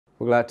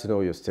We're glad to know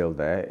you're still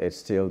there. It's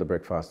still the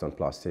Breakfast on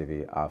Plus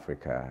TV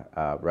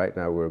Africa. Right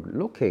now, we're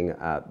looking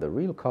at the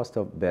real cost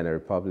of Benin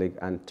Republic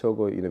and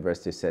Togo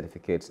University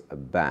certificates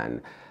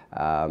ban.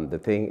 The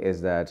thing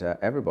is that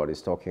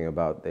everybody's talking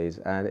about this,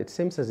 and it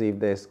seems as if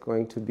there's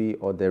going to be,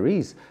 or there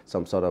is,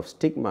 some sort of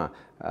stigma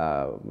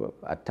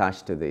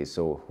attached to this.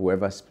 So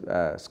whoever's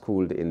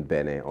schooled in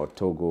Benin or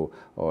Togo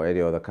or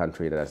any other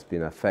country that has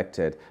been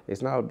affected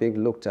is now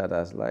being looked at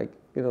as like,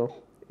 you know,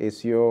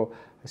 is your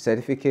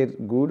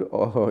certificate good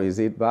or is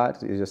it bad?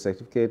 Is your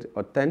certificate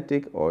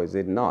authentic or is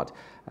it not?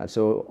 And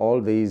so all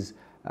these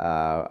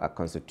are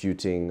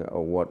constituting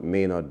what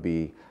may not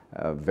be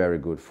very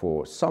good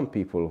for some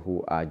people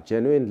who are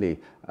genuinely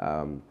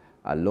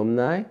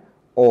alumni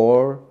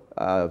or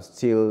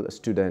still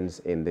students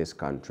in these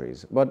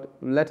countries. But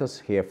let us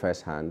hear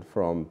firsthand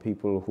from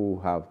people who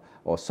have,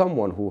 or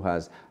someone who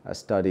has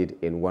studied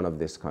in one of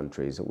these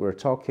countries. We're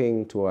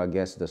talking to our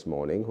guest this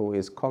morning, who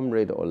is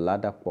Comrade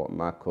Oladapo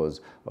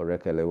Marcos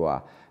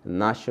Orekelewa,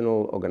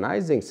 National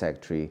Organizing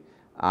Secretary,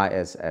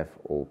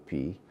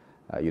 IFSOP,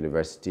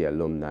 University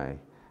Alumni.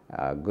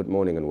 Good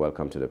morning and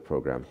welcome to the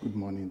program. Good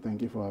morning.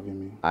 Thank you for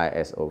having me.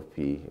 IFSOP,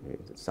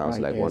 it sounds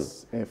like one.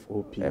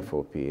 IFSOP.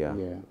 FOP, yeah.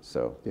 Yeah.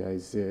 So. Yeah,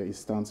 it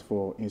stands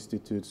for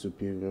Institut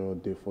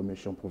Supérieur de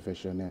Formation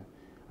Professionnelle,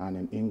 and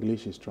in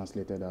English it's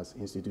translated as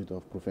Institute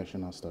of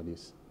Professional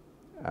Studies.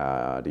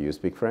 Do you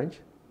speak French?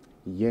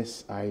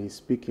 Yes, I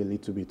speak a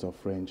little bit of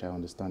French. I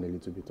understand a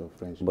little bit of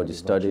French. But you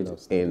studied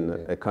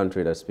in a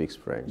country that speaks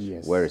French?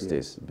 Yes. Where is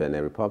this?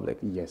 Benin Republic?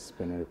 Yes,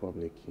 Benin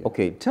Republic. Yeah.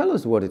 Okay, tell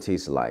us what it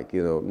is like.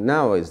 You know,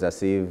 now it's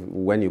as if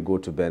when you go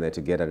to Benin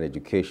to get an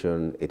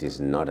education, it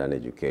is not an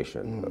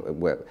education.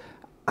 Well,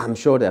 I'm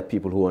sure there are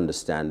people who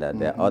understand that.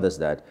 There are others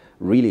that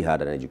really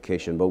had an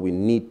education, but we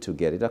need to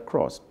get it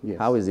across. Yes.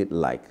 How is it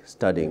like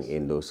studying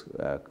in those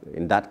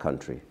in that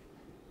country?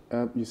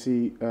 You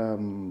see,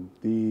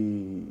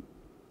 the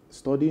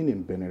studying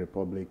in Benin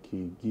Republic,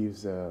 it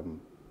gives,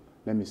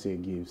 let me say,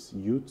 it gives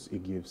youth,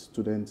 it gives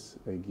students,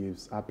 it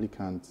gives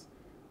applicants,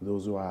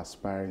 those who are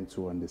aspiring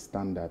to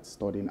understand that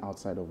studying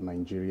outside of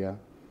Nigeria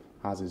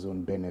has its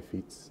own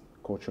benefits,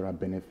 cultural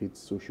benefits,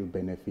 social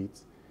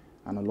benefits,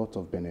 and a lot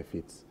of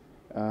benefits.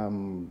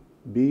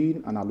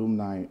 Being an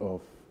alumni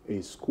of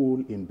a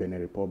school in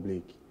Benin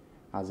Republic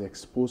has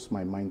exposed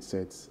my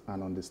mindset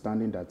and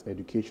understanding that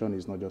education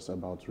is not just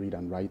about read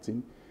and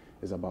writing.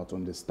 It's about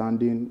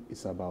understanding,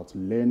 it's about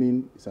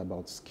learning, it's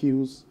about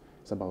skills,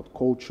 it's about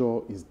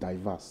culture, it's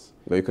diverse.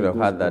 But you could have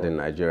had that in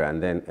Nigeria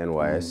and then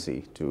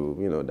NYSC to,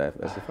 you know,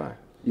 diversify.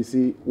 You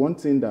see, one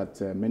thing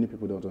that many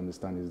people don't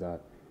understand is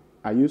that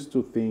I used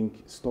to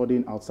think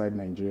studying outside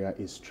Nigeria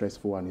is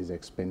stressful and is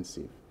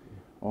expensive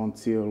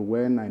until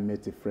when I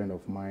met a friend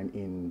of mine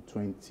in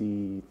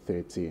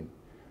 2013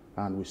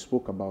 and we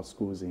spoke about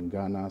schools in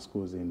Ghana,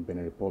 schools in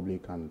Benin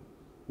Republic and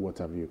what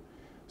have you.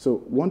 So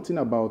one thing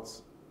about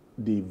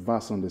the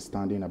vast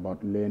understanding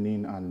about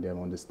learning and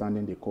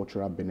understanding the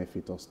cultural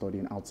benefit of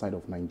studying outside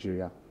of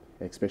Nigeria,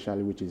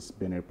 especially which is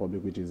Benin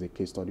Republic, which is a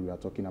case study we are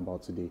talking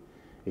about today,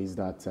 is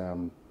that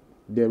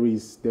there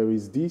is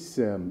this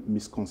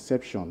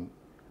misconception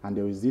and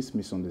there is this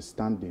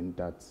misunderstanding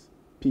that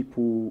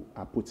people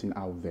are putting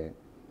out there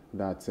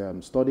that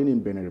studying in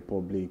Benin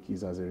Republic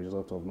is as a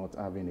result of not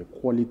having a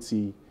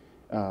quality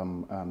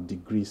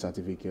degree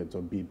certificate,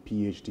 or be it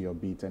PhD, or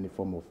be it any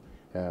form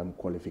of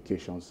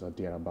qualifications or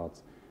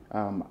thereabouts.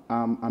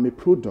 I'm a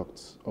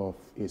product of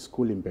a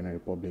school in Benin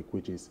Republic,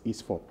 which is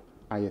IFSOP.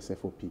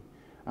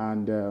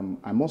 And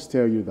I must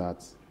tell you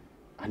that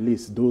at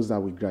least those that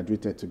we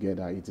graduated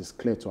together, it is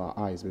clear to our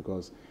eyes,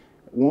 because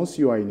once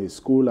you are in a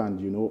school and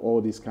you know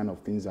all these kind of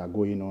things are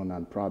going on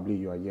and probably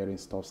you are hearing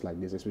stuff like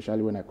this,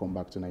 especially when I come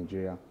back to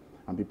Nigeria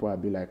and people will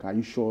be like, are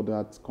you sure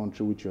that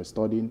country which you're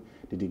studying,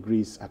 the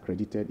degree is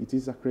accredited? It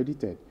is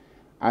accredited.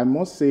 I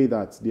must say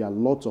that there are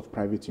lots of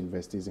private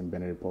universities in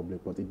Benin Republic,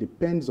 but it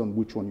depends on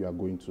which one you are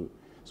going to.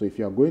 So if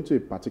you are going to a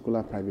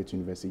particular private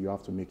university, you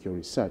have to make your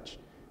research.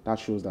 That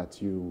shows that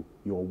you're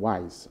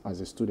wise as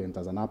a student,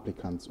 as an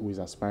applicant who is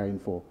aspiring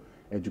for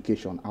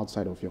education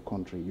outside of your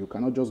country. You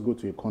cannot just go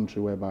to a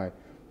country whereby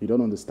you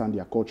don't understand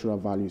their cultural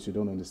values, you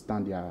don't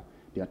understand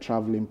their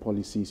traveling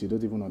policies, you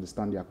don't even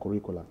understand their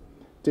curricula.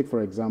 Take,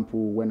 for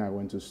example, when I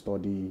went to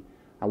study,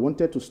 I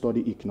wanted to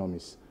study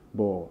economics,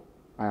 but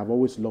I have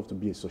always loved to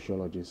be a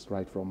sociologist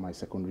right from my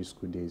secondary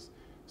school days.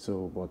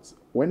 So, but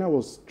when I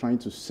was trying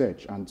to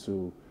search and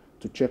to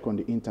check on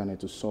the internet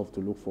to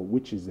look for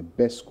which is the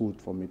best school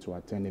for me to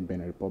attend in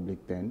Benin Republic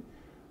then,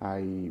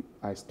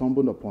 I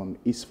stumbled upon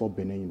IFSOP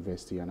Benin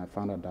University, and I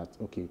found out that,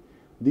 okay,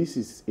 this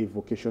is a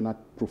vocational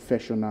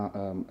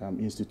professional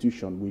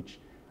institution which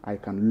I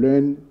can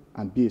learn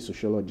and be a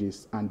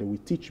sociologist, and they will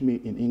teach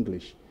me in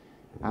English.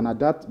 And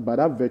by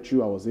that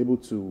virtue, I was able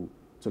to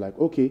like,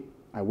 okay,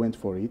 I went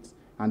for it.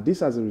 And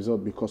this as a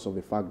result because of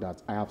the fact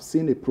that I have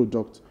seen a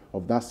product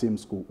of that same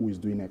school who is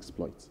doing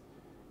exploits.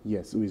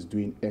 Yes, who is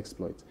doing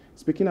exploits.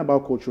 Speaking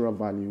about cultural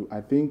value,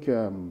 I think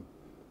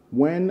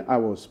when I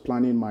was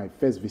planning my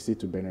first visit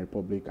to Benin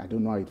Republic, I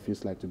don't know how it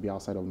feels like to be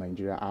outside of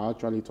Nigeria. I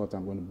actually thought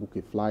I'm going to book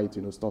a flight,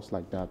 you know, stuff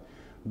like that.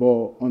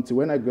 But until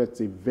when I got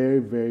a very,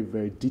 very,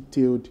 very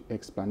detailed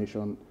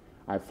explanation,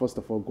 I first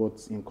of all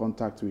got in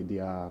contact with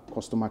their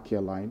customer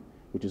care line,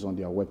 which is on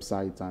their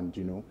website, and,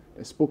 you know,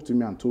 they spoke to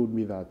me and told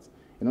me that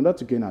in order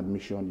to gain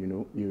admission, you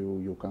know,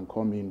 you can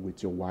come in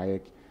with your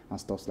WAEC and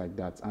stuff like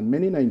that. And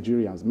many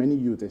Nigerians, many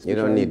youth, especially,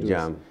 you don't need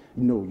JAM.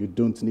 No, you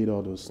don't need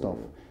all those stuff,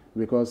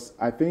 because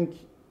I think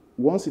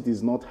once it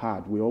is not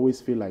hard, we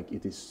always feel like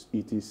it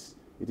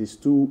is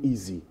too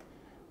easy.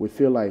 We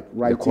feel like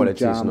writing the quality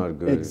JAM, is not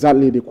good.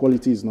 Exactly, the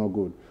quality is not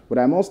good. But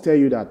I must tell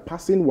you that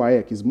passing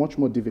WAEC is much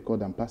more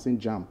difficult than passing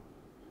JAM.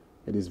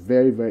 It is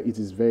very,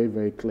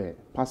 very clear.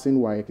 Passing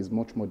WAEC is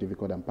much more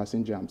difficult than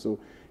passing JAM. So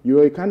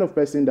you're a kind of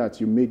person that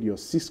you made your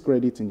 6th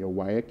credit in your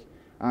WAEC,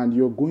 and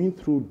you're going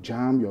through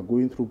JAM, you're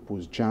going through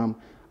post-JAM.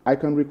 I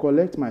can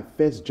recollect my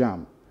first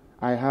JAM.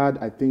 I had,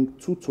 I think,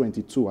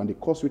 222, and the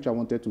course which I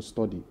wanted to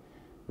study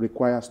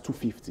requires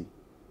 250.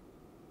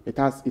 It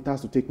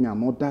has to take me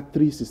another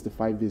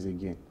 365 days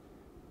again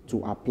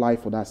to apply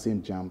for that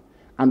same JAM.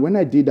 And when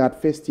I did that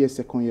first year,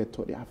 second year,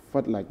 third year, I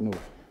felt like, no,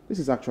 this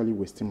is actually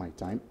wasting my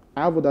time.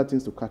 I have other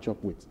things to catch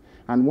up with.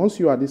 And once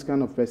you are this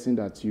kind of person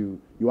that you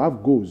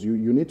have goals, you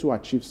need to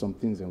achieve some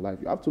things in life,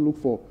 you have to look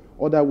for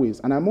other ways.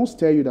 And I must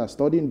tell you that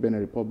studying in Benin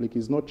Republic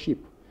is not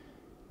cheap.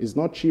 It's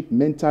not cheap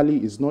mentally,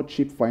 it's not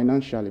cheap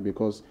financially,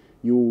 because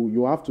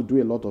you have to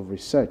do a lot of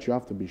research, you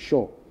have to be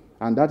sure.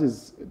 And that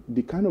is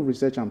the kind of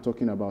research I'm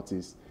talking about.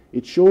 Is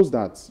it shows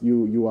that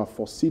you are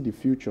foresee the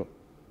future,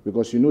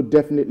 because you know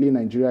definitely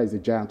Nigeria is a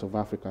giant of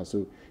Africa.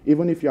 So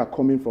even if you are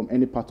coming from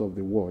any part of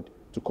the world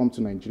to come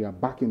to Nigeria,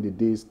 back in the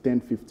days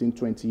 10, 15,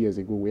 20 years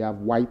ago, we have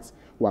whites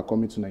who are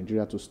coming to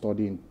Nigeria to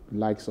study in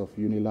likes of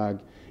Unilag,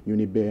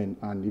 Uniben,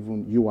 and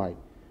even UI.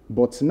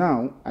 But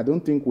now, I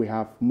don't think we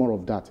have more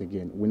of that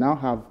again. We now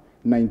have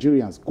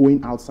Nigerians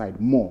going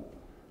outside more,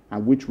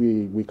 and which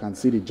we can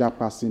see the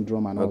Japa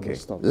syndrome and all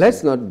this stuff.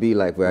 Let's not be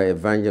like we're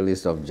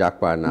evangelists of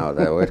Japa now,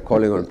 that we're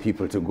calling on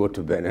people to go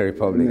to Benin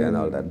Republic and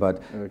all that.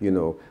 But, you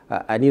know,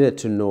 I needed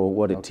to know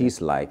what it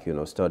is like, you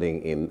know,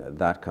 studying in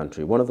that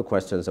country. One of the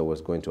questions I was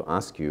going to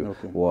ask you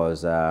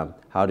was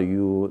how do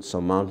you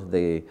surmount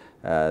the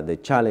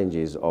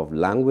challenges of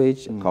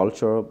language,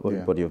 culture,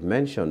 but you've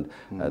mentioned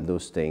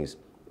those things.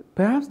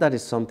 Perhaps that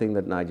is something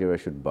that Nigeria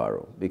should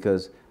borrow,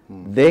 because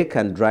they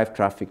can drive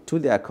traffic to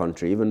their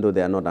country, even though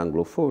they are not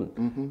Anglophone.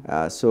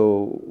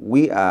 So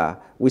we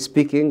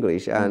speak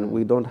English, and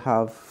we don't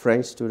have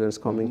French students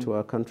coming to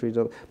our country.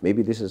 So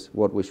maybe this is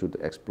what we should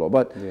explore.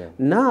 But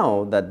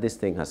now that this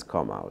thing has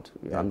come out,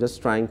 I'm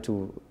just trying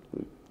to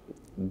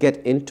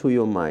get into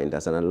your mind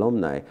as an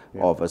alumni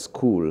of a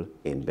school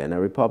in Benin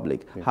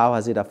Republic. How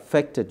has it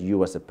affected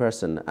you as a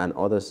person and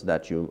others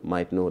that you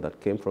might know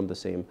that came from the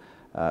same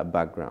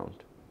background?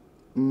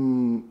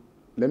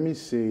 Let me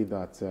say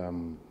that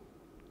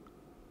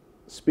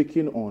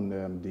speaking on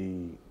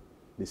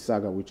the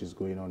saga which is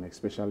going on,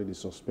 especially the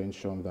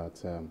suspension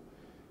that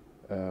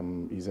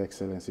His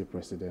Excellency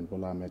President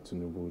Bola Ahmed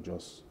Tinubu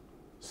just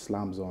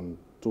slams on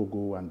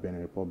Togo and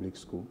Benin Republic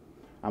School,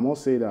 I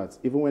must say that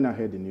even when I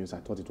heard the news, I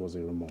thought it was a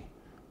rumor,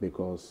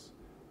 because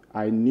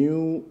I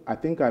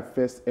think I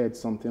first heard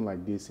something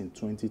like this in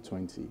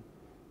 2020.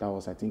 That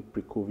was, I think,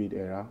 pre-COVID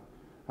era,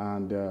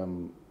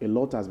 and a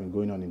lot has been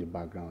going on in the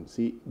background.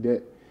 See,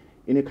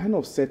 in a kind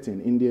of setting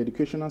in the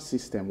educational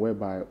system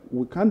whereby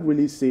we can't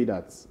really say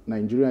that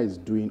Nigeria is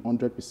doing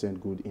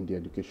 100% good in the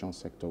education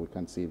sector, we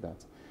can't say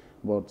that.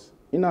 But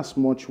in as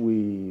much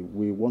we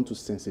want to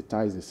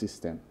sensitize the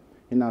system,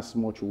 in as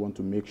much we want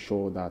to make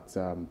sure that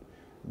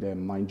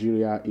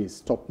Nigeria is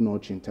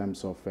top-notch in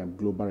terms of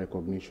global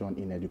recognition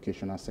in the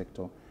educational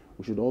sector,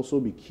 we should also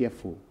be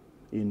careful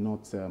in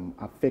not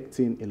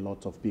affecting a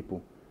lot of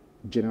people,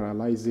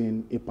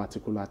 generalizing a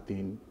particular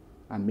thing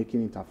and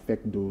making it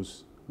affect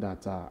those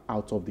that are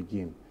out of the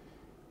game.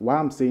 Why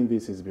I'm saying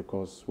this is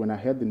because when I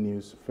heard the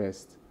news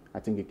first, I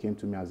think it came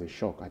to me as a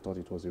shock. I thought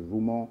it was a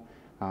rumor,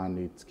 and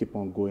it kept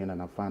on going,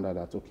 and I found out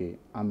that, okay,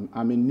 I'm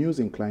a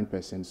news-inclined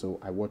person, so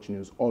I watch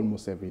news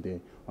almost every day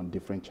on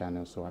different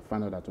channels, so I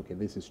found out that, okay,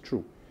 this is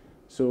true.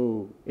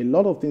 So a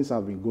lot of things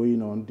have been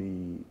going on.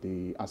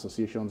 The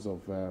associations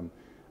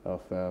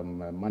of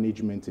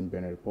management in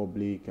Benin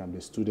Republic, and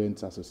the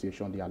Students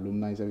Association, the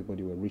Alumni,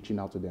 everybody were reaching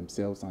out to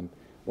themselves and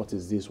what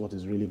is this, what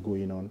is really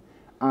going on.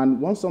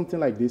 And once something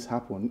like this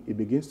happens, it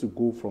begins to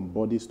go from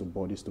bodies to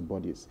bodies to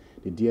bodies.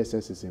 The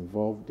DSS is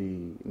involved,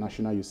 the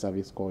National Youth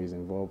Service Corps is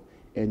involved,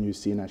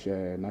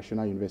 NUC,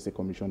 National University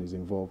Commission is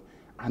involved,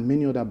 and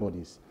many other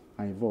bodies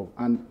are involved.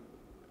 And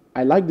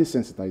I like this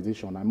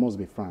sensitization, I must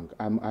be frank.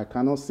 I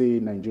cannot say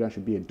Nigeria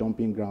should be a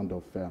dumping ground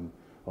of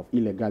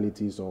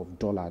illegalities, of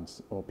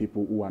dullards, or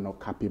people who are not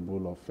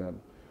capable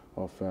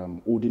of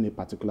holding a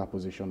particular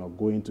position or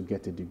going to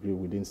get a degree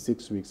within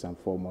 6 weeks and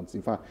 4 months.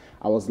 In fact,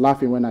 I was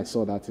laughing when I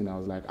saw that, and I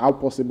was like, how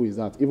possible is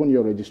that? Even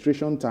your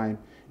registration time,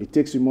 it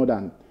takes you more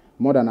than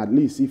more than at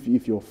least,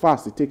 if you're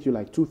fast, it takes you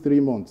like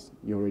 2-3 months,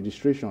 your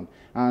registration.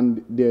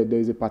 And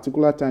there's a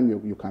particular time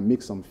you can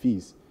make some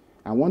fees.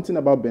 And one thing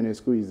about Benin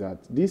School is that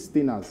this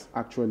thing has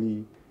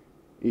actually,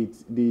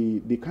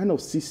 the kind of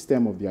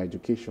system of the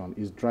education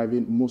is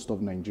driving most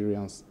of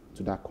Nigerians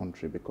to that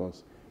country,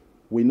 because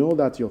we know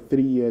that your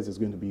 3 years is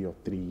going to be your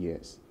 3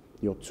 years.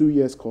 Your 2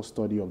 years course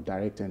study of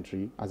direct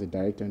entry, as a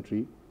direct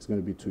entry, is going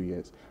to be 2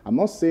 years. I'm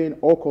not saying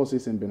all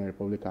courses in Benin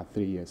Republic are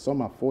 3 years.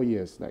 Some are 4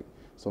 years, like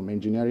some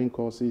engineering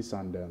courses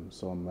and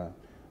some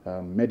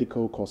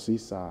medical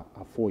courses are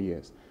 4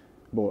 years.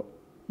 But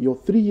your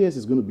 3 years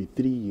is going to be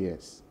 3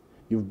 years.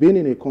 You've been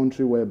in a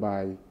country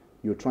whereby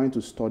you're trying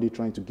to study,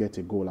 trying to get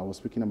a goal. I was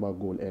speaking about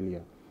goal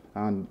earlier.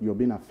 And you're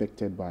being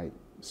affected by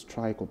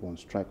strike upon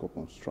strike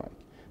upon strike.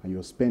 And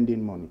you're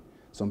spending money.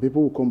 Some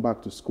people will come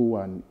back to school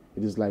and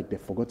it is like they've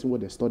forgotten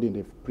what they studied in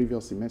the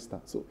previous semester.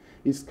 So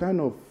it's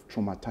kind of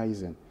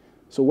traumatizing.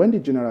 So when the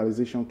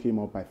generalization came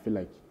up, I feel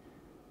like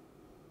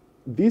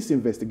this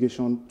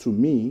investigation, to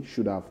me,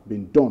 should have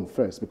been done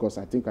first, because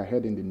I think I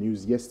heard in the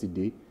news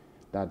yesterday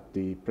that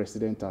the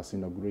president has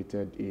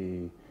inaugurated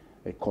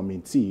a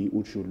committee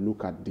which should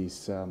look at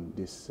this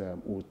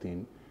whole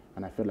thing.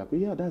 And I felt like,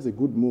 well, yeah, that's a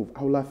good move.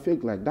 I would have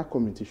felt like that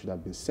committee should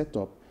have been set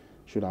up,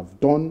 should have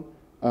done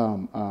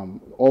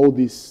all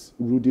these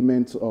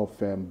rudiments of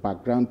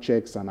background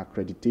checks and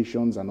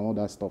accreditations and all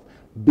that stuff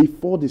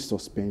before the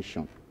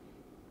suspension.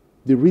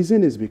 The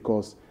reason is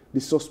because the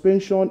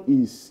suspension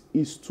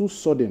is too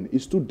sudden,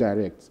 it's too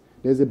direct.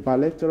 There's a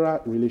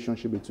bilateral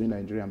relationship between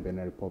Nigeria and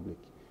Benin Republic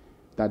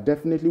that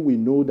definitely we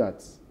know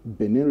that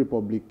Benin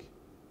Republic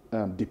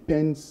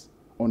depends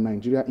on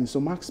Nigeria in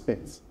some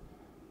aspects.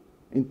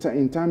 In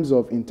terms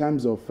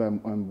of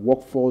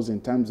workforce,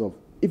 in terms of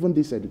even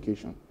this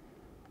education.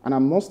 And I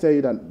must tell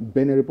you that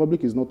Benin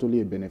Republic is not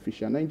only a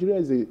beneficiary. Nigeria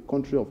is a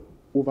country of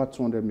over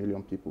 200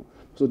 million people.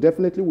 So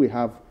definitely we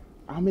have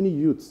how many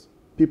youths,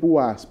 people who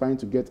are aspiring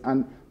to get,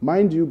 and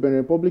mind you, Benin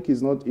Republic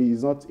is not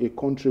a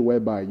country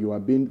whereby you are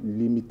being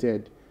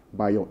limited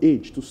by your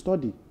age to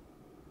study.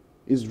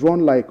 It's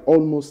run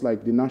almost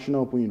like the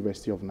National Open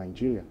University of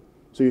Nigeria.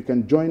 So you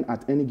can join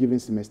at any given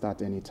semester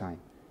at any time.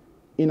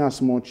 In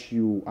as much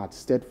you are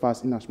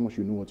steadfast, in as much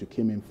you know what you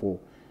came in for,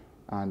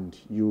 and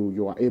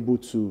you are able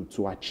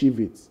to achieve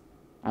it.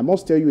 I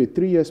must tell you, a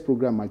 3 years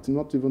program might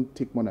not even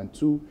take more than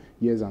 2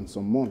 years and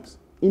some months,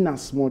 in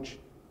as much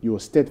you are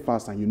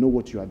steadfast and you know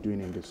what you are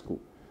doing in the school.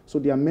 So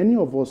there are many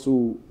of us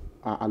who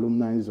are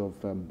alumni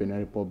of Benin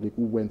Republic,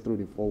 who went through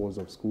the 4 walls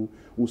of school,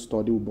 who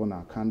study, who burn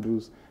our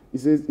candles.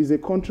 It's a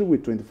country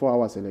with 24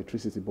 hours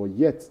electricity, but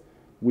yet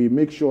we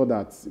make sure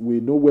that we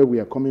know where we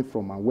are coming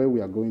from and where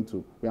we are going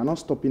to. We are not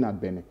stopping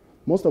at Benin.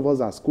 Most of us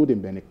are schooled in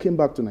Benin, came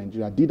back to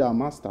Nigeria, did our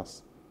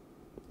masters.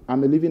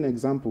 I'm a living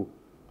example.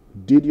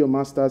 Did your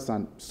masters,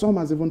 and some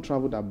has even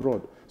traveled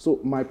abroad. So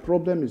my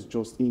problem is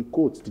just, in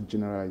quotes, the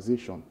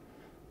generalization,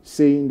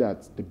 saying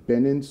that the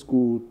Benin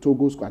school,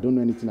 Togo school, I don't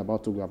know anything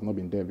about Togo, I've not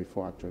been there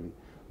before actually,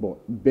 but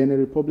Benin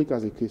Republic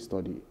as a case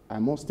study, I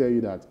must tell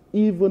you that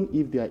even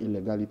if there are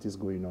illegalities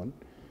going on,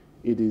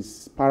 it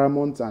is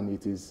paramount and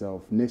it is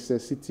of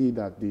necessity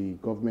that the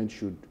government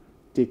should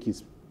take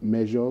its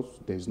measures.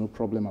 There's no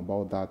problem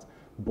about that,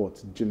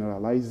 but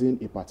generalizing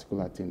a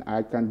particular thing.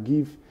 I can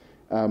give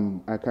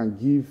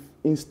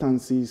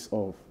instances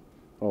of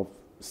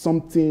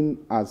something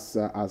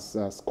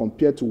as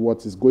compared to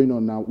what is going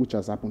on now, which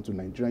has happened to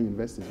Nigerian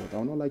universities. But I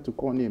would not like to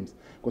call names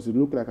because it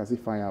looks like as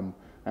if I am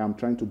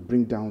trying to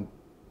bring down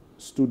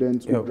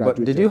students who graduated.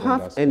 But did you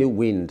have any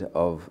wind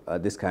of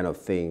this kind of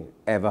thing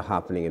ever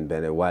happening in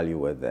Benin while you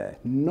were there?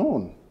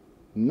 None.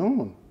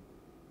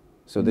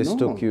 So this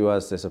took you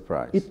as a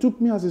surprise? It took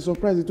me as a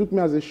surprise. It took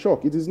me as a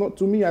shock. It is not,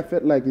 to me, I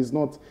felt like it's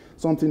not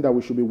something that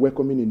we should be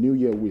welcoming a new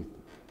year with.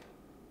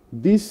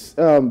 This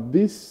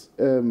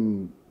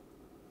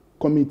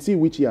committee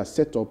which he has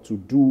set up to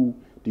do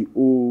the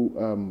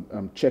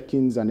whole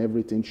check-ins and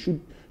everything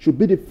should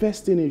be the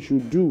first thing he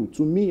should do.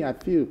 To me, I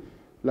feel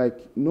like,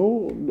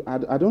 no,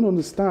 I don't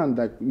understand.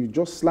 Like, you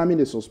just slamming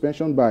the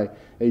suspension by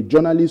a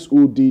journalist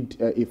who did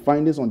a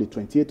findings on the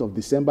 28th of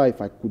December,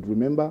 if I could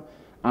remember,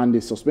 and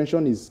the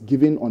suspension is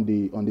given on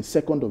the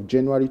 2nd of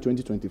January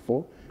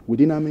 2024.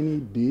 Within how many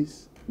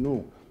days?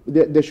 No.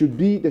 There should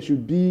be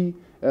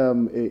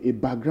a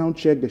background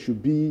check. There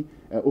should be,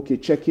 okay,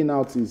 checking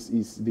out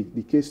is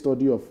the case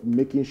study of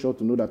making sure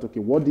to know that, okay,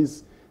 what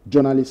this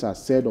journalist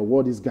has said or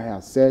what this guy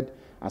has said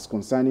as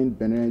concerning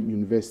Benin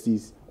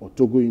universities or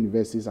Togo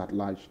universities at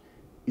large.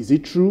 Is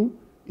it true?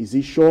 Is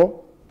it sure?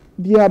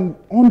 There are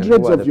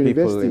hundreds of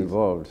universities. People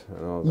involved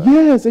and all that.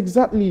 Yes,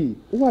 exactly.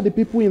 Who are the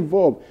people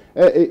involved?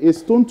 A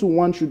stone to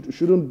one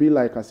shouldn't be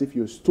like as if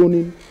you're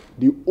stoning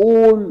the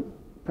whole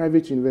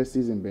private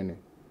universities in Benin.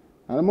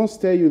 And I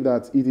must tell you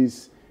that it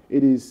is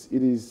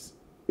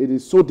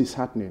so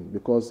disheartening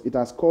because it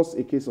has caused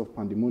a case of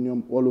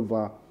pandemonium all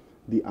over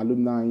the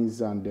alumni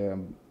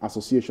and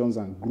associations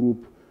and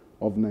group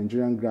of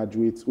Nigerian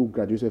graduates who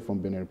graduated from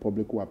Benin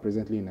Republic who are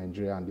presently in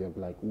Nigeria, and they're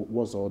like,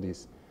 what's all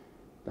this?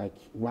 Like,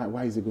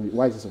 why is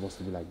it supposed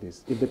to be like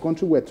this? If the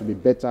country were to be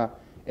better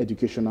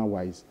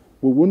educational-wise,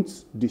 we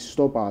won't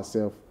disturb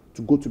ourselves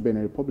to go to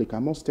Benin Republic. I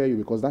must tell you,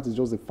 because that is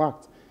just a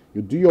fact.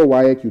 You do your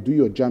WAEC, you do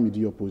your JAM, you do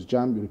your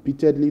post-JAM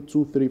repeatedly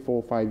 2, 3,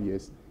 4, 5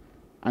 years,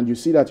 and you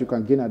see that you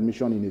can gain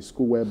admission in a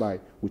school whereby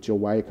with your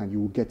WAEC and you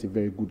will get a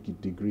very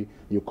good degree.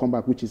 You come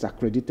back, which is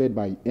accredited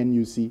by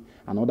NUC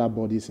and other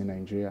bodies in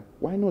Nigeria.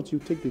 Why not? You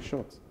take the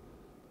shot.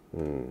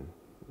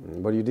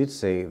 But you did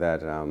say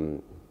that,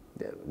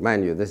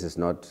 mind you, this is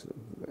not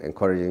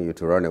encouraging you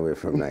to run away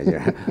from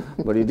Nigeria,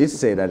 but you did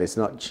say that it's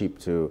not cheap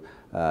to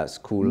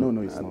school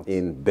No, it's not.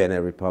 in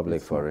Benin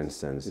Republic, for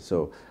instance.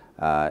 So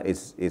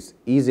it's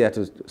easier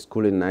to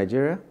school in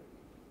Nigeria?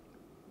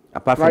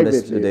 Apart from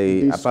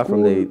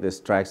the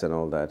strikes and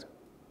all that.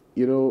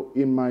 You know,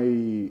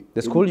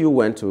 the school you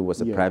went to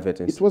was a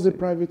private institution. It was a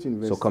private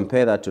university. So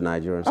compare that to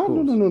Nigerian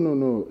schools.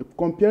 No.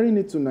 Comparing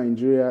it to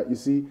Nigeria, you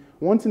see,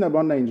 one thing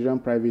about Nigerian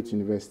private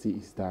university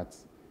is that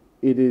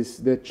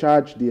they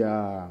charge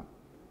their,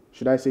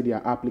 should I say,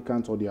 their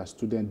applicants or their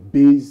students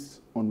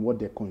based on what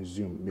they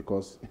consume,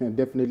 because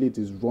definitely it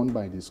is run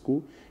by the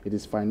school, it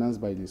is financed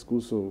by the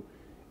school, so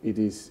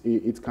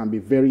it can be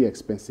very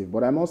expensive.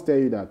 But I must tell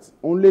you that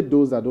only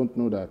those that don't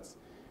know that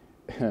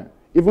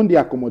even the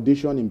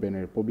accommodation in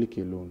Benin Republic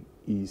alone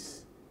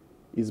is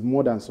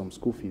more than some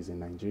school fees in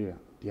Nigeria,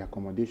 the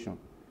accommodation.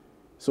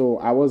 So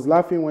I was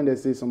laughing when they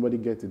say somebody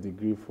gets a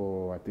degree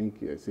for, I think,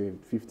 say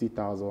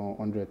 50,000,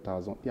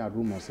 100,000. There are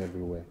rumors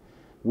everywhere.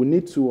 We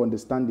need to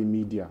understand the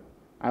media.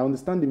 I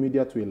understand the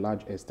media to a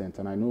large extent,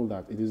 and I know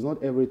that it is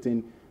not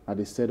everything that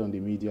is said on the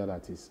media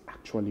that is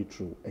actually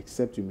true,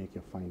 except you make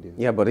your findings.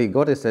 Yeah, but he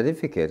got a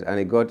certificate and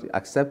he got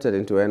accepted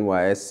into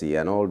NYSC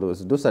and all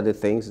those. Those are the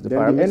things, the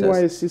parameters. The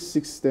NYSC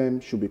system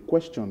should be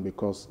questioned,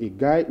 because a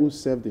guy who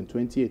served in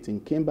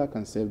 2018 came back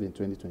and served in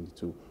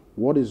 2022.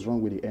 What is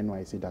wrong with the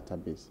NYSC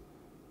database?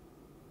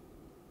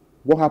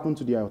 What happened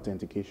to the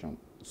authentication?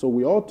 So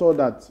we all thought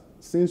that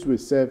since we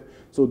serve,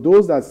 so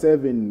those that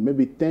serve in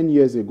maybe 10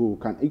 years ago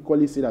can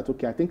equally say that,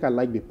 okay, I think I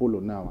like the polo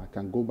now. I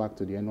can go back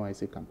to the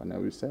NYSC camp and I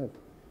will serve.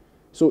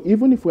 So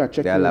even if we are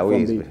checking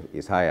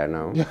is higher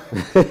now.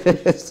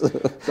 so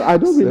I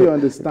don't really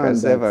understand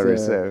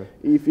that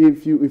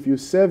if you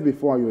serve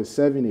before you are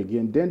serving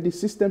again, then the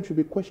system should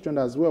be questioned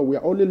as well. We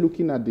are only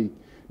looking at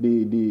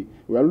we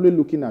are only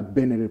looking at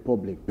Benin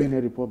Republic.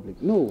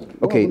 No.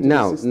 Okay,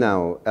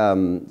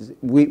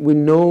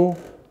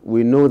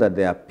 we know that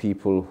there are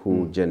people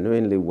who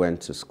genuinely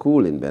went to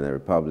school in Benin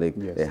Republic.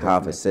 Yes, they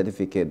have a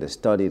certificate, they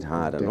studied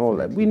hard and all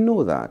that. We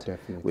know that.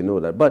 We know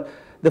that. But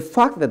the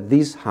fact that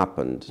this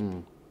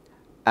happened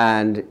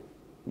and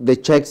they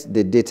checked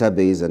the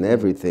database and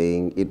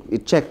everything,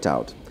 it checked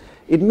out.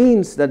 It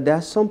means that there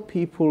are some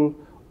people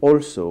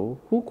also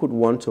who could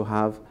want to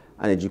have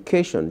an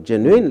education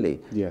genuinely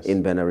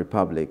in Benin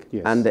Republic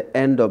and they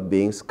end up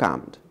being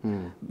scammed.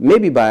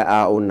 Maybe by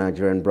our own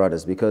Nigerian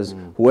brothers, because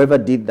whoever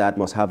did that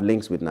must have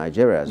links with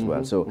Nigeria as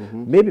well. So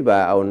maybe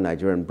by our own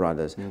Nigerian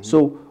brothers.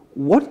 So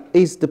what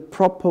is the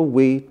proper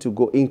way to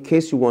go in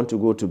case you want to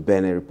go to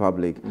Benin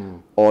Republic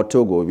or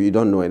Togo? You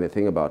don't know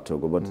anything about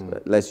Togo,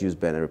 but let's use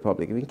Benin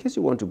Republic. In case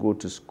you want to go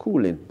to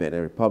school in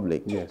Benin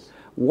Republic,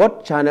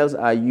 what channels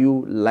are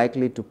you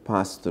likely to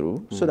pass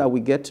through so that we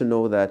get to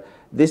know that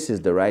this is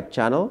the right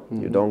channel,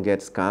 you don't get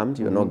scammed,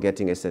 you're not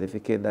getting a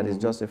certificate that is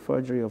just a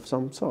forgery of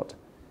some sort?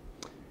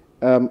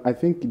 I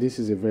think this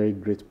is a very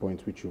great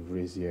point which you've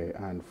raised here,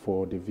 and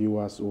for the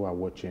viewers who are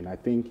watching, I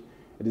think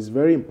it is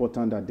very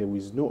important that there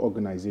is no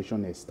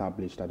organization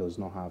established that does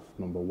not have,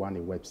 number one, a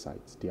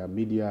website. Their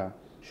media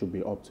should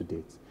be up to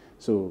date.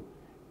 So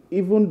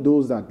even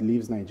those that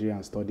leave Nigeria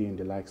and study in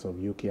the likes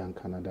of UK and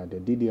Canada, they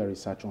did their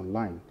research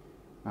online,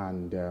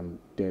 and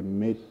they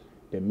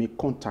make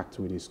contact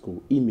with the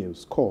school,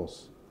 emails,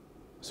 calls.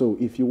 So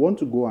if you want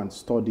to go and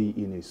study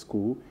in a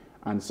school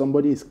and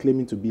somebody is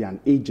claiming to be an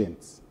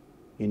agent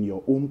in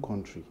your own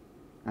country,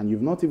 and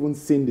you've not even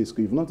seen the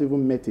school, you've not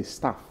even met a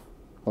staff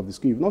of the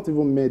school, you've not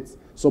even met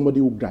somebody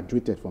who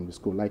graduated from the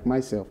school, like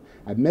myself,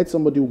 I've met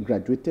somebody who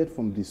graduated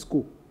from the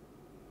school,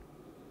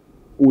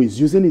 who is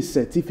using his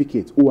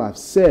certificate, who have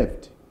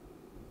served,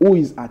 who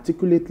is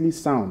articulately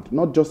sound,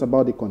 not just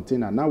about the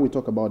container. Now we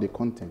talk about the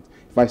content.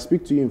 If I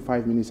speak to you in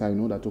 5 minutes, I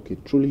know that, okay,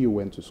 truly you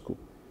went to school.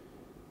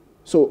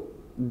 So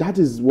that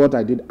is what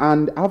I did.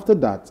 And after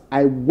that,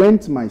 I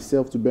went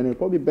myself to Benin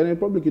Republic. Benin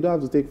Republic, you don't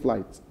have to take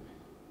flights.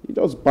 You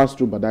just pass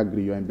through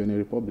Badagry, you're in Benin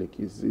Republic.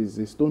 It's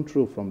a stone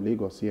throw from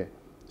Lagos here.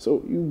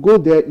 So you go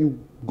there, you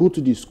go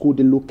to the school,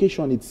 the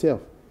location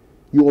itself.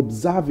 You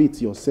observe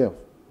it yourself.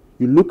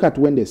 You look at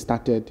when they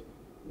started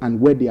and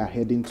where they are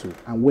heading to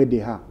and where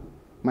they are.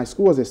 My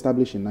school was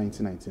established in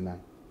 1999.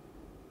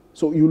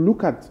 So you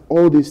look at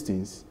all these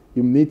things,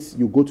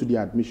 you go to the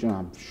admission.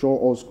 I'm sure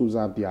all schools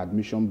have the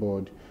admission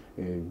board.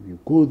 You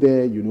go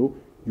there, you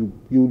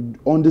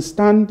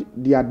understand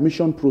the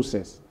admission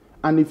process.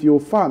 And if you're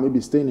far, maybe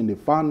staying in the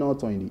far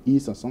north or in the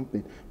east or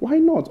something, why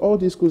not? All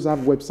these schools have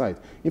websites.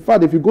 In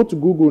fact, if you go to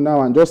Google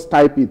now and just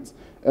type it,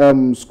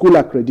 school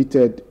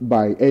accredited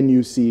by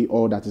NUC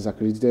or that is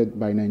accredited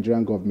by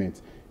Nigerian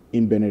government,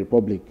 in Benin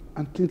Republic,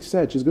 and click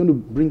search. It's going to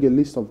bring a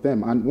list of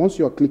them. And once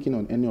you're clicking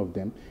on any of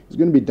them, it's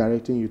going to be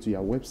directing you to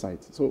your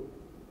website. So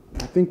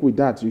I think with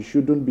that, you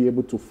shouldn't be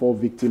able to fall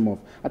victim of.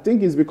 I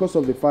think it's because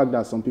of the fact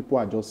that some people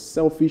are just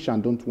selfish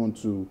and don't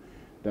want to,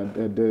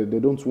 they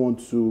don't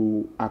want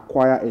to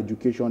acquire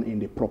education in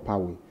the proper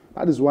way.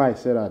 That is why I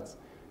said that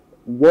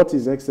what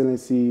His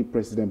Excellency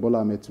President Bola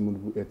Ahmed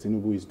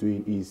Tinubu is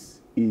doing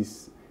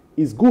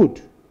is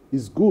good.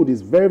 It's good.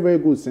 It's very, very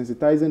good.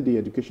 Sensitizing the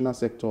educational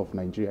sector of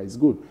Nigeria is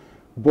good.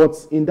 But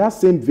in that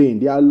same vein,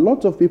 there are a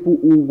lot of people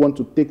who want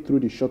to take through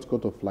the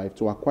shortcut of life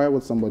to acquire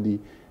what somebody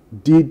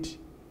did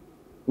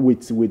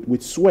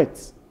with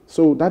sweat.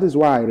 So that is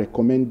why I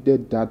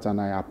recommended that, and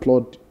I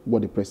applaud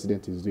what the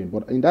president is doing.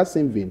 But in that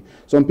same vein,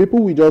 some people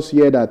will just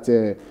hear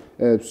that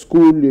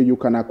school, you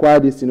can acquire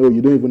this thing,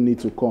 you don't even need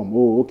to come.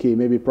 Oh, okay,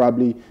 maybe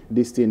probably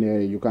this thing,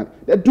 you can.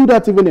 They do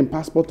that even in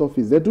passport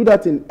office. They do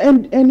that in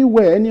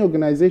anywhere, any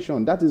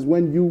organization. That is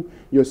when you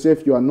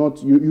yourself, you are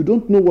not, you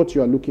don't know what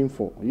you are looking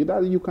for.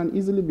 You can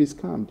easily be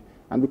scammed.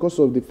 And because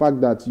of the fact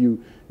that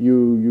you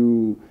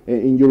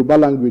in Yoruba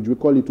language, we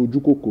call it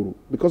ojukokoro.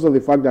 Because of the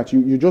fact that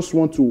you just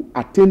want to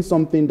attain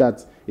something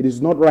that it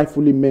is not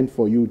rightfully meant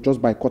for you just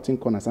by cutting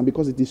corners, and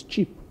because it is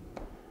cheap.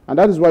 And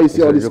that is why you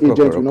see all these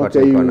agents will not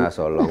tell you. Corners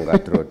or longer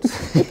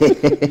throats.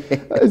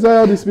 That is why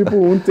all these people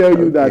won't tell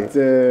you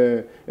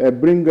that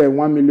bring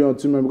 1 million or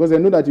 2 million, because they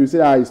know that you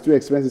say it's too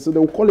expensive. So they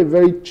will call a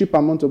very cheap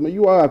amount of money.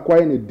 You are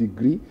acquiring a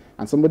degree,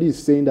 and somebody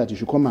is saying that you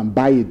should come and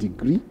buy a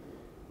degree.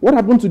 What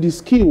happened to the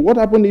skill? What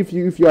happened if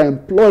you are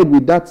employed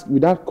with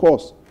that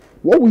course?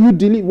 What will you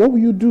delete? What will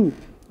you do?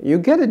 You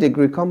get a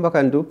degree, come back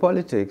and do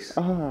politics.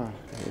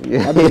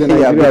 That is in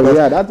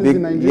Nigeria. That is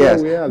in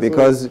Nigeria. Yes,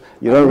 because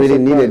you don't really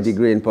need a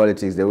degree in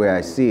politics the way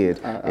I see it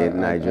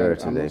in Nigeria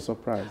today. I'm not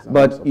surprised.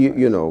 But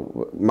you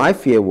know, my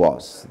fear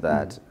was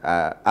that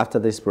after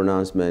this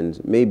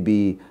pronouncement,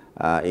 maybe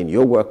in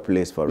your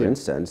workplace, for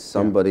instance,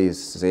 somebody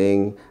is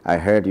saying, I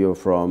heard you're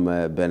from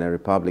Benin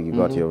Republic, you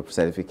got your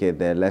certificate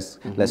there, let's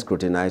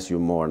scrutinize you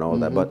more and all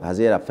that. But has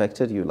it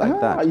affected you like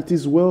that? It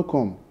is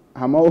welcome.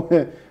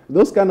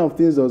 Those kind of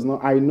things does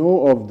not. I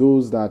know of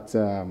those that,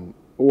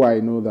 I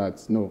know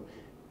that, no,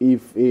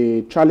 if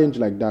a challenge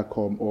like that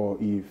comes, or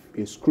if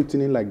a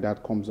scrutiny like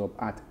that comes up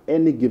at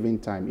any given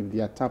time, if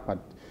they are tapped,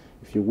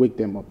 if you wake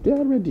them up, they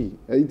are ready.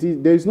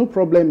 There is no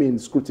problem in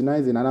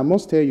scrutinizing. And I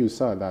must tell you,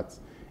 sir, that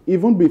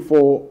even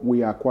before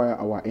we acquire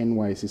our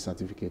NYSC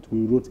certificate, we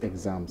wrote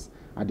exams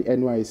at the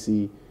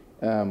NYSC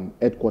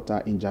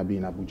headquarters in Jabi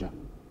in Abuja.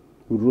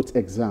 We wrote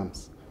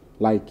exams.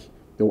 Like,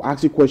 they will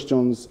ask you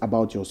questions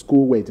about your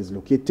school, where it is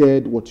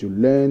located, what you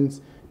learned,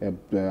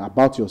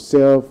 about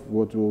yourself,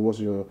 what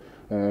was your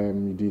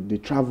the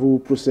travel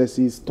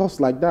processes, stuff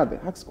like that. They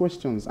ask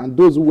questions, and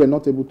those who were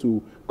not able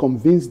to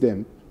convince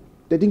them,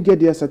 they didn't get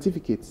their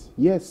certificates.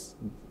 Yes.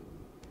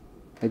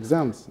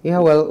 Exams. Yeah,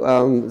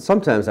 well,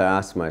 sometimes I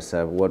ask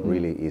myself what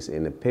really is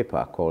in a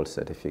paper called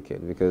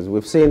certificate, because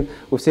we've seen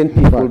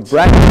people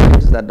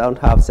graduates that don't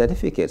have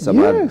certificates. Some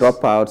are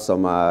dropouts,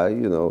 some are,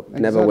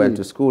 never went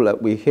to school.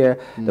 We hear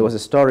there was a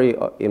story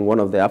in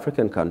one of the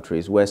African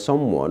countries where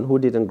someone who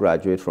didn't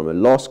graduate from a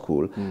law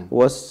school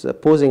was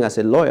posing as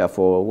a lawyer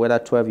for whether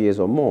 12 years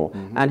or more,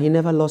 and he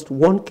never lost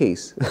one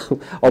case.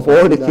 Of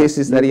all the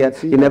cases that he had,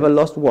 he never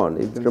lost one.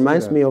 It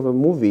reminds me of a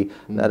movie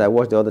that I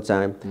watched the other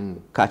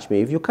time, Catch Me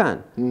If You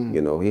Can.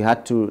 He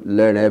had to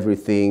learn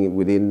everything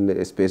within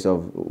a space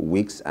of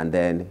weeks, and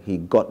then he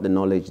got the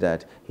knowledge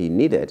that he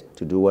needed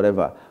to do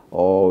whatever.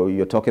 Or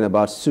you're talking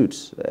about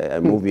Suits,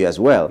 a movie as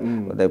well.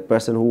 The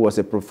person who was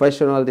a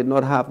professional did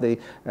not have the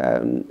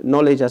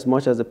knowledge as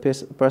much as the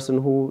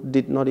person who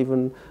did not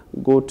even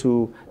go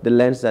to the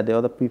lens that the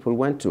other people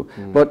went to.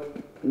 But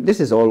this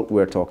is all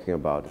we're talking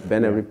about.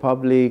 Benin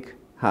Republic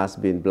has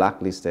been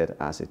blacklisted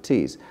as it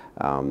is.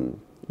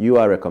 You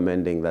are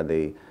recommending that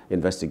the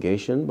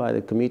investigation by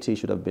the committee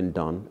should have been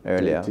done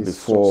earlier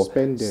before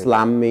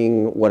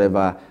slamming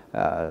whatever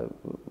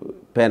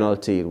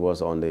penalty it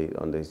was on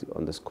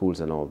the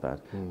schools and all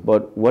that.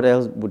 But what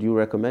else would you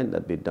recommend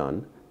that be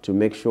done to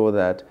make sure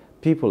that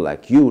people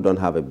like you don't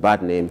have a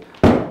bad name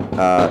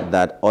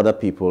that other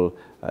people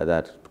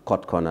that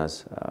cut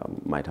corners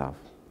might have?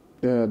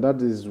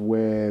 That is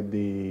where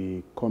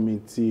the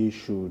committee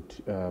should.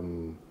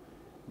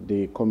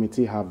 The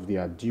committee have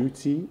their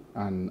duty,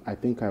 and I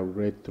think I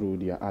read through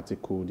their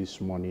article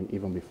this morning,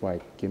 even before I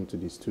came to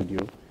the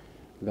studio,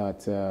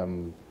 that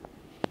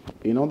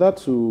in order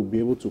to be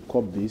able to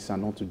curb this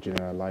and not to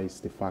generalize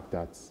the fact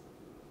that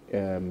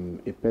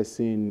a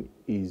person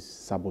is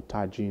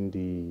sabotaging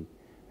the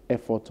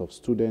effort of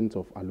students,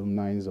 of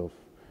alumni, of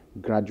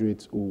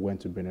graduates who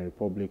went to Benin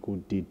Republic,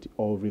 who did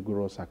all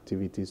rigorous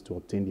activities to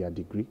obtain their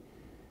degree,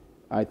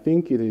 I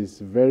think it is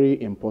very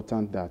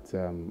important that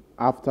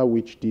after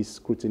which this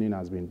scrutiny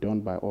has been done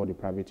by all the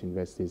private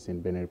investors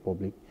in Benin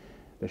Republic,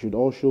 they should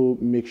also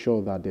make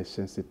sure that they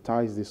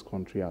sensitize this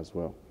country as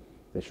well.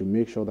 They should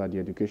make sure that the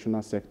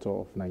educational sector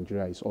of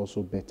Nigeria is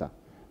also better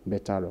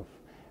off,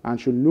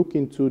 and should look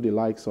into the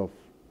likes of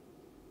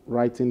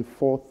writing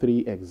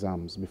 4-3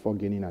 exams before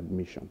gaining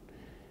admission.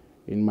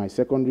 In my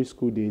secondary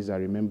school days, I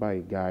remember a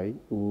guy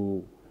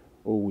who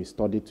we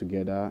studied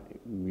together.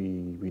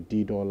 We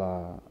did all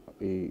our,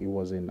 it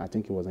was in, I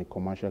think it was in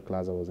commercial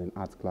class, I was in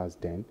art class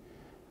then.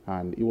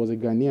 And he was a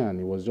Ghanaian,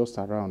 he was just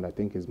around, I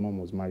think his mom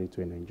was married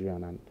to a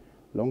Nigerian. And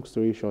long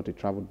story short, he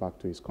traveled back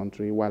to his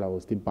country while I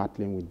was still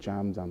battling with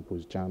jams and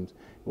post-jams.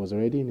 He was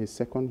already in his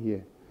second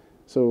year.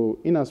 So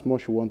in as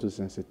much we want to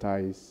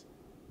sensitize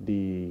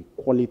the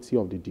quality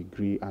of the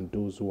degree and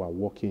those who are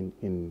working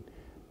in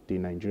the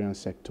Nigerian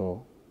sector,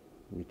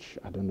 which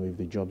I don't know if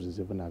the jobs is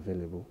even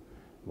available,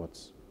 but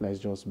let's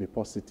just be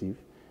positive.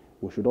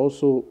 We should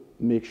also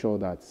make sure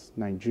that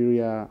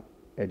Nigeria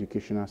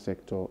educational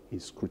sector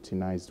is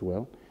scrutinized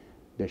well.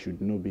 There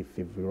should not be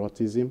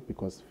favoritism,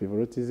 because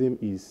favoritism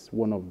is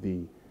one of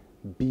the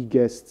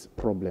biggest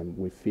problems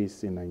we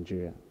face in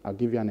Nigeria. I'll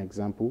give you an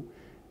example.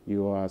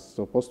 You are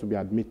supposed to be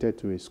admitted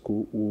to a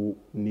school who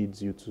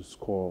needs you to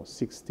score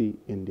 60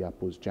 in their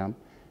post-jam.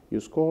 You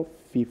score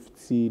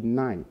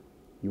 59,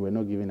 you were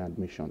not given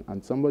admission.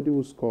 And somebody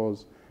who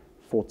scores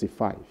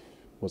 45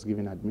 was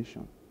given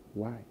admission.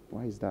 Why?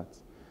 Why is that?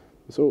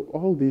 So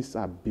all these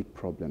are big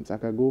problems. I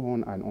can go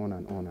on and on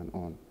and on and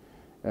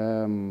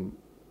on.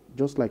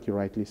 Just like you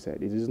rightly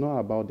said, it is not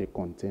about the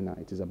container,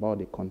 it is about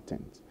the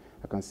content.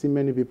 I can see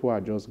many people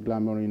are just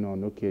glamoring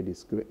on, okay,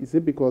 this. Is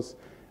it because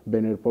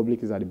Benin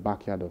Republic is at the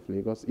backyard of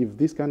Lagos? If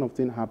this kind of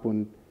thing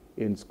happened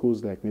in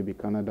schools like maybe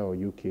Canada or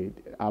UK,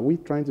 are we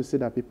trying to say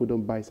that people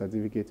don't buy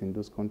certificates in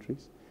those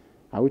countries?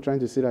 Are we trying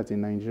to say that in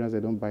Nigeria they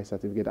don't buy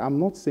certificate? I'm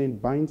not saying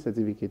buying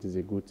certificate is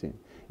a good thing.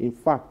 In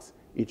fact,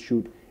 it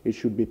should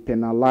be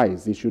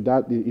penalized. It should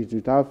have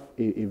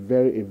a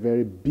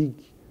very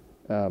big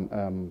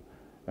thing,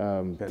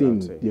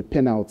 the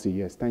penalty.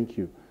 Yes, thank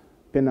you,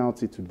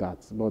 penalty to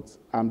that. But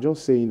I'm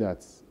just saying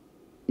that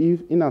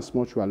if, in as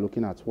much we are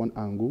looking at one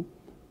angle,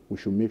 we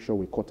should make sure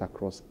we cut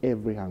across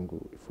every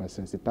angle. If we're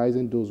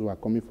sensitizing those who are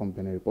coming from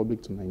Benin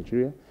Republic to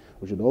Nigeria,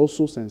 we should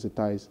also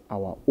sensitize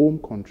our own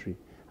country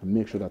and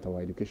make sure that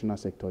our educational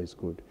sector is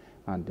good.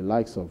 And the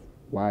likes of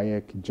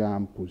WAEC,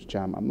 JAM,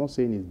 post-JAM, I'm not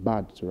saying it's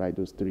bad to write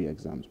those 3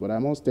 exams, but I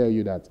must tell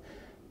you that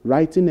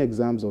writing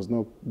exams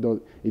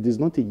it is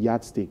not a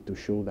yardstick to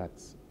show that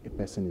a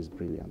person is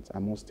brilliant. I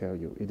must tell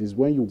you. It is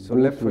when you So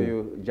left for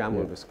you, JAM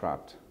will be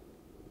scrapped.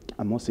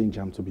 I'm not saying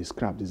JAM to be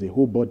scrapped. It's a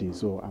whole body,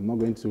 so I'm not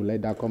going to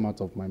let that come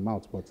out of my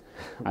mouth. But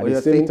at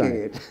the same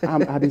time,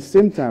 at the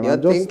same time,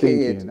 I'm just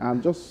thinking.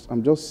 I'm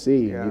just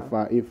saying,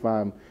 yeah. If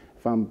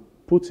I'm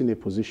put in a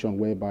position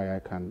whereby I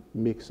can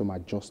make some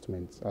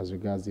adjustments as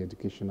regards the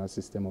educational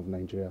system of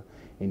Nigeria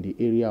in the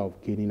area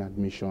of gaining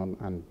admission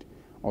and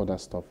other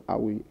stuff, I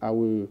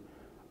will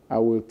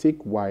take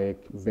WAEC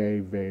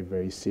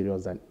very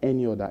serious than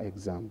any other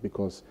exam,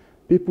 because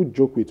people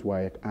joke with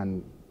WAEC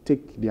and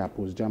take their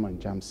post-JAM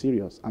and JAM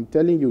serious. I'm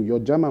telling you, your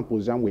JAM and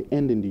post-JAM will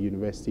end in the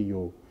university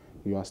you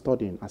are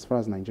studying as far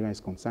as Nigeria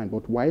is concerned,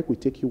 but WAEC will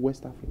take you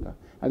West Africa.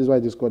 That is why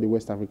it is called the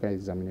West Africa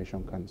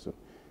Examination Council.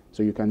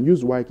 So you can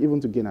use WAEC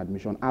even to gain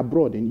admission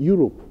abroad in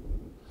Europe.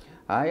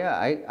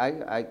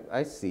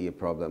 I see a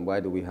problem. Why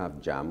do we have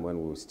JAM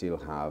when we still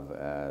have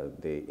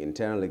the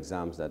internal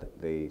exams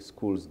that the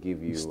schools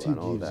give you and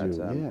all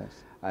that?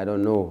 Yes. I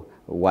don't know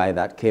why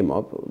that came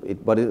up,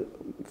 but it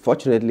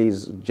fortunately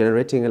is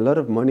generating a lot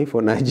of money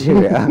for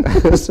Nigeria.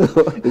 So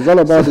it's all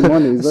about the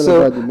money. It's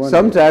all about the money.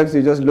 Sometimes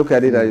you just look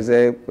at it and you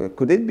say,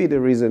 could it be the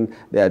reason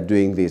they are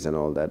doing this and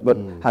all that? But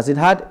has it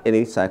had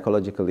any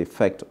psychological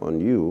effect on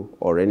you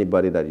or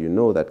anybody that you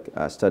know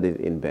that studied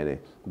in Benin,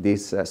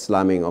 this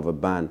slamming of a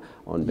ban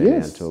on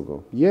Benin and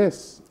Togo?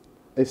 Yes,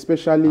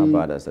 especially, how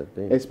bad has that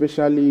been?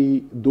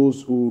 Especially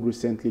those who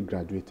recently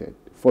graduated.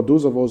 For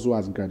those of us who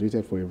has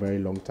graduated for a very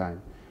long time,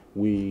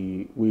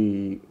 we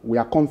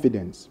are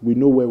confident. We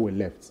know where we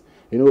left.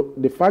 You know,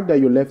 the fact that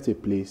you left a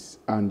place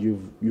and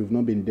you've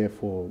not been there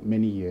for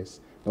many years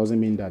doesn't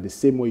mean that the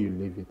same way you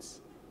leave it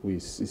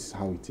is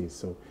how it is.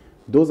 So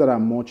those that are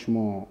much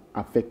more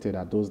affected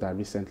are those that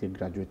recently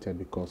graduated,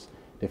 because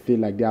they feel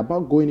like they're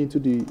about going into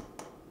the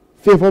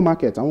favor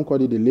market. I won't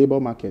call it the labor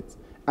market.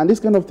 And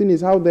this kind of thing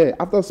is out there.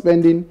 After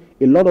spending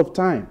a lot of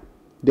time,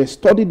 they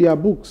study their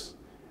books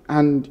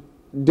and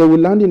they will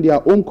land in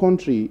their own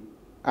country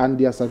and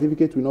their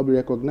certificate will not be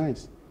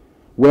recognized.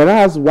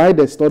 Whereas while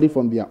they study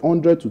from their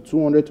 100 to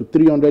 200 to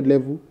 300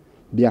 level,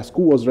 their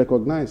school was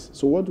recognized.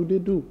 So what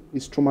do?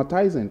 It's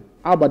traumatizing.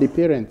 How about the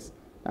parents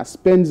that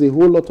spends a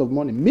whole lot of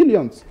money,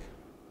 millions,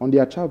 on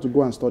their child to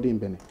go and study in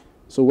Benin?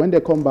 So when they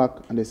come back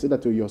and they say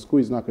that your school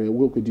is not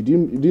accredited,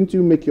 didn't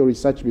you make your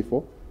research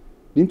before?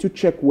 Didn't you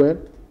check well?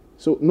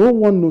 So no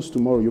one knows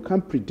tomorrow. You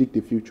can't predict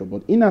the future.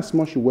 But in as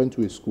much you went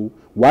to a school,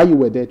 while you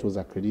were there it was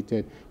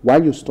accredited,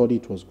 while you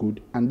studied it was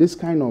good, and this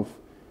kind of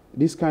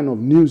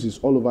news is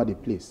all over the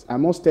place. I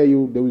must tell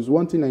you, there is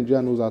one thing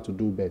Nigeria knows how to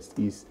do best,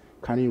 is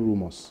carrying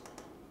rumors.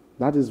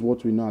 That is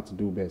what we know how to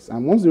do best.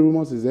 And once the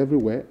rumors is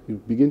everywhere,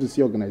 you begin to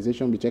see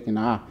organizations be checking,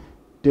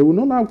 they will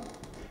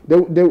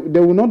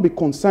not be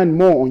concerned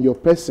more on your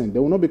person. They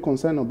will not be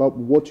concerned about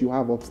what you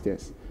have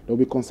upstairs. They will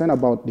be concerned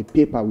about the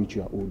paper which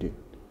you are holding.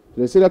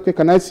 They say, okay,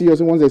 can I see you?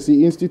 Once they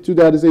see institute,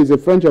 they say, is a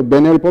French of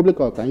Benin Republic,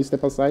 or can you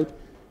step aside?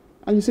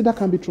 And you see, that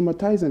can be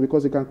traumatizing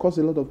because it can cause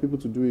a lot of people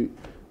to do it.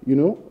 You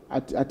know, I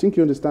think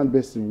you understand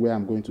best where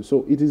I'm going to.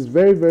 So it is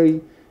very,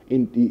 very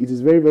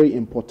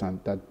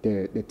important that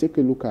they take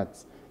a look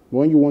at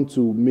when you want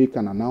to make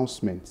an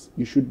announcement.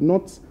 You should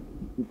not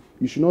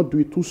do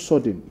it too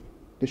sudden.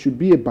 There should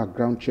be a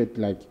background check.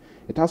 Like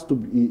it has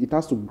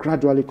to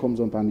gradually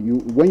comes up,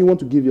 and when you want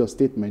to give your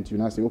statement, you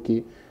now say,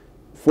 okay,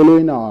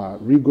 following our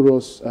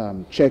rigorous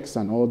checks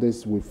and all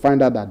this, we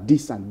find out that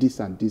this and this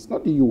and this.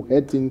 Not that you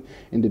head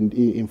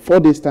in 4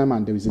 days' time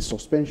and there is a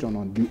suspension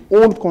on the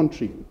whole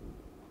country.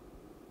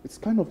 It's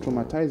kind of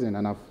traumatizing,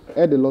 and I've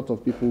heard a lot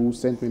of people who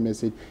sent me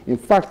message. In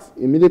fact,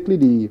 immediately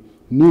the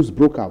news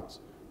broke out,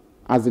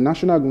 as the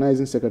national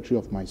organizing secretary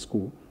of my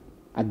school,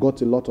 I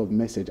got a lot of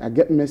message. I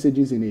get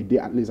messages in a day,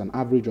 at least an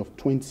average of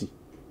 20,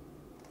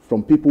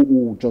 from people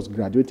who just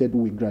graduated, who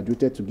we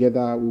graduated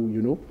together, who,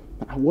 you know,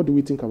 what do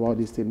we think about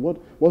this thing?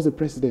 What's the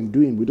president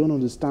doing? We don't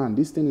understand.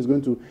 This thing is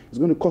going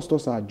to cost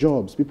us our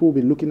jobs. People will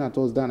be looking at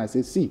us down. I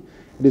say, see,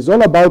 it is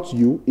all about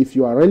you. If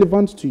you are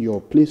relevant to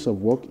your place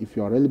of work, if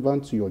you are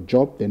relevant to your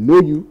job, they know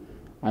you.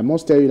 I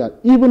must tell you that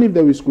even if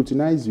they will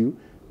scrutinize you,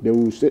 they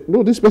will say,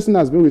 no, this person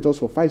has been with us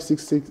for 5,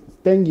 6,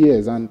 10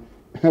 years, and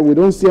we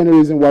don't see any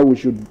reason why we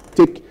should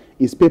take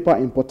his paper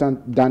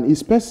important than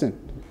his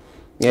person.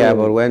 Yeah,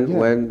 but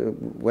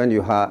when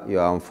you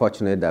are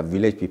unfortunate that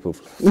village people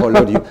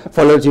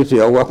followed you to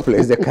your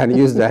workplace, they can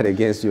use that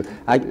against you.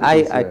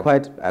 I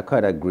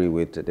quite agree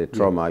with the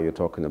trauma you're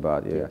talking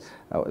about. Yeah, yes.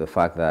 The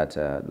fact that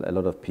a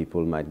lot of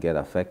people might get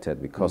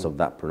affected because of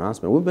that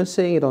pronouncement. We've been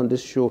saying it on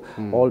this show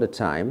all the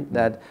time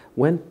that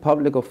when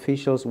public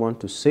officials want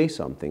to say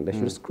something, they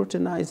should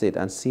scrutinize it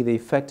and see the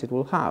effect it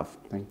will have.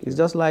 It's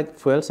just like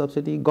fuel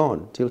subsidy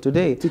gone till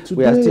today.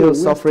 We are still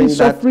suffering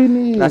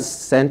that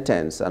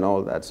sentence and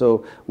all that.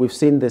 So we've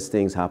seen these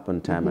things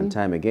happen time and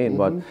time again,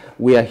 but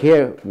we are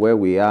here where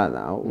we are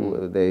now.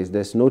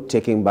 There's no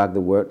taking back the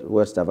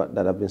words that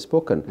have been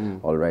spoken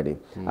already.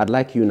 I'd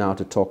like you now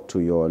to talk to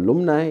your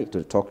alumni,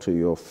 to talk to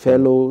your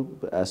fellow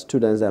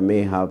students that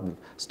may have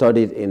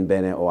studied in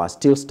Benin or are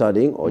still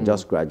studying or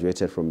just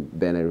graduated from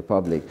Benin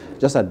Republic.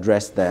 Just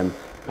address them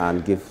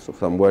and give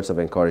some words of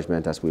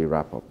encouragement as we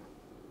wrap up.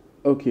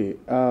 Okay.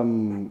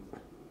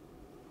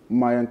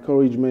 My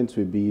encouragement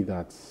will be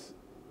that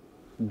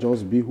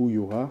just be who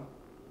you are.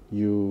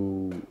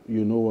 You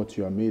know what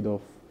you are made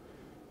of.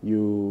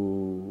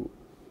 You've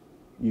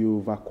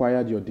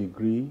acquired your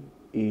degree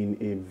in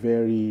a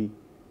very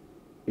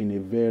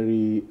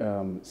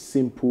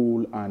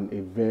simple and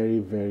a very,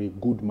 very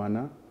good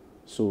manner.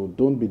 So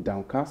don't be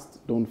downcast.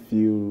 Don't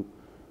feel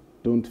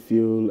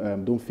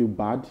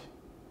bad.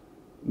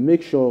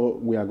 Make sure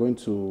we are going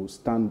to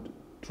stand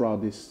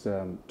throughout these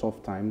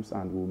tough times,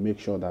 and we'll make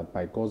sure that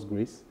by God's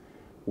grace,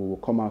 we will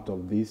come out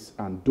of this.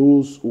 And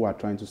those who are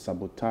trying to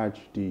sabotage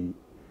the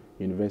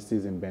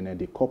universities in Benin,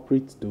 the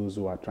corporates, those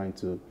who are trying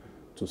to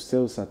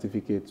sell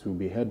certificates, will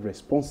be held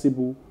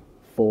responsible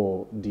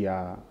for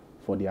their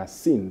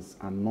sins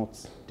and not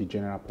the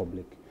general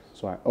public.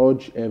 So I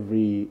urge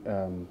every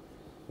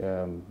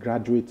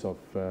graduate of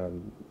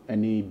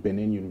any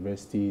Benin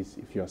universities,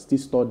 if you are still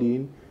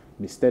studying,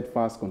 be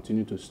steadfast,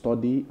 continue to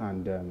study,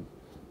 and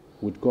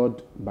with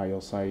God by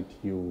your side,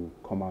 you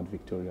come out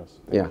victorious.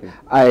 Thank you.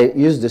 I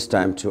use this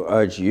time to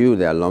urge you,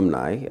 the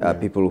alumni,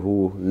 people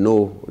who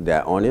know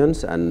their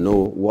onions and know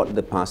what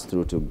they passed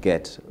through to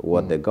get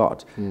what they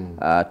got,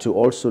 to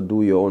also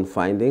do your own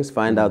findings,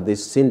 find out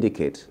this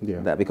syndicate,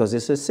 because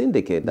it's a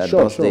syndicate that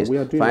does this.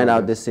 Find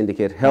out this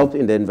syndicate, help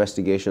in the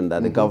investigation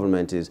that the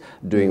government is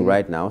doing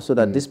right now, so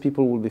that these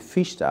people will be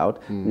fished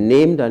out,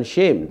 named and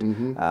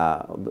shamed,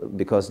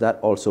 because that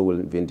also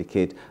will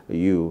vindicate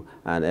you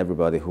and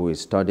everybody who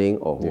is studying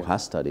or who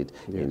has studied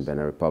in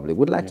Benin Republic.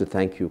 We'd like to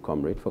thank you,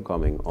 comrade, for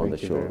coming on the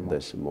show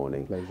this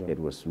morning. Pleasure. It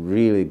was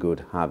really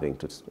good having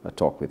to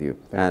talk with you.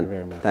 Thank you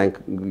very much. Thank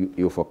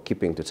you for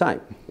keeping to time.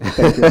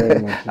 Thank you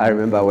very much. I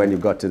remember when you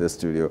got to the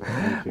studio.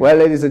 Well,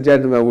 ladies and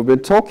gentlemen, we've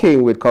been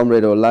talking with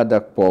Comrade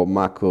Oladapo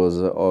Marcos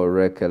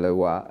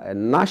Orekelewa, a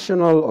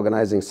National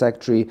Organizing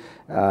Secretary,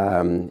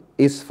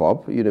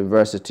 IFSOP,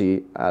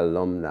 University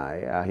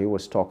Alumni. He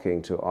was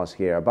talking to us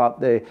here about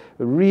the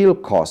real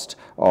cost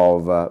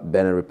of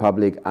Benin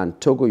Republic and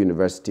Togo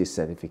University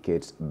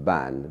certificates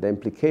ban, the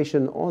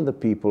implication on the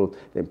people,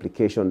 the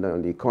implication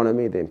on the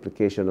economy, the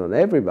implication on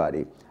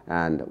everybody.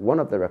 And one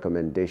of the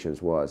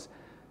recommendations was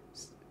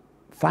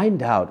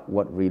find out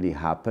what really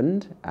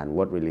happened and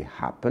what really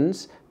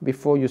happens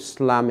before you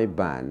slam a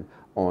ban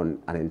on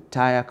an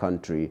entire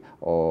country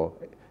or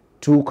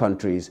 2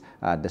 countries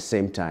at the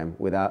same time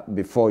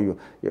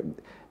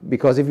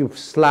because if you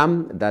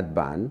slam that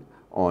ban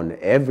on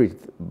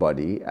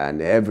everybody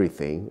and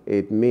everything,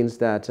 it means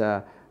that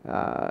a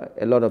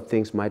lot of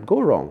things might go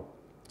wrong.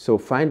 So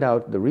find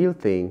out the real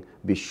thing,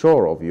 be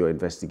sure of your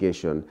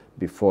investigation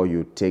before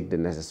you take the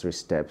necessary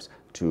steps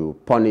to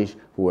punish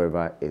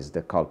whoever is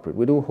the culprit.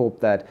 We do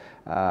hope that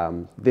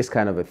this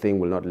kind of a thing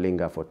will not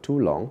linger for too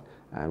long,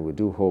 And we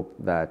do hope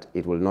that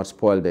it will not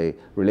spoil the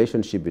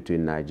relationship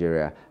between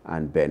Nigeria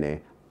and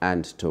Benin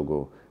and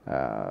Togo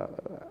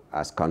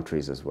as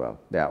countries as well.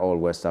 They are all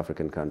West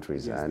African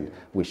countries, yes, and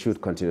we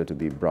should continue to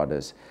be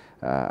brothers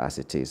as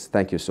it is.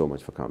 Thank you so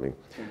much for coming.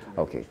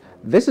 Okay,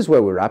 this is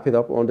where we wrap it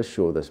up on the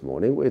show this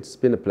morning. It's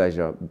been a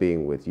pleasure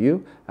being with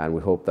you, and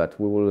we hope that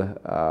we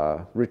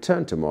will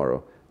return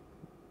tomorrow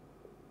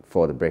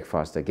for the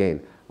breakfast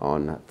again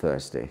on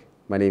Thursday.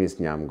 My name is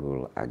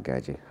Nyamgul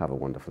Agaji. Have a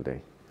wonderful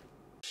day.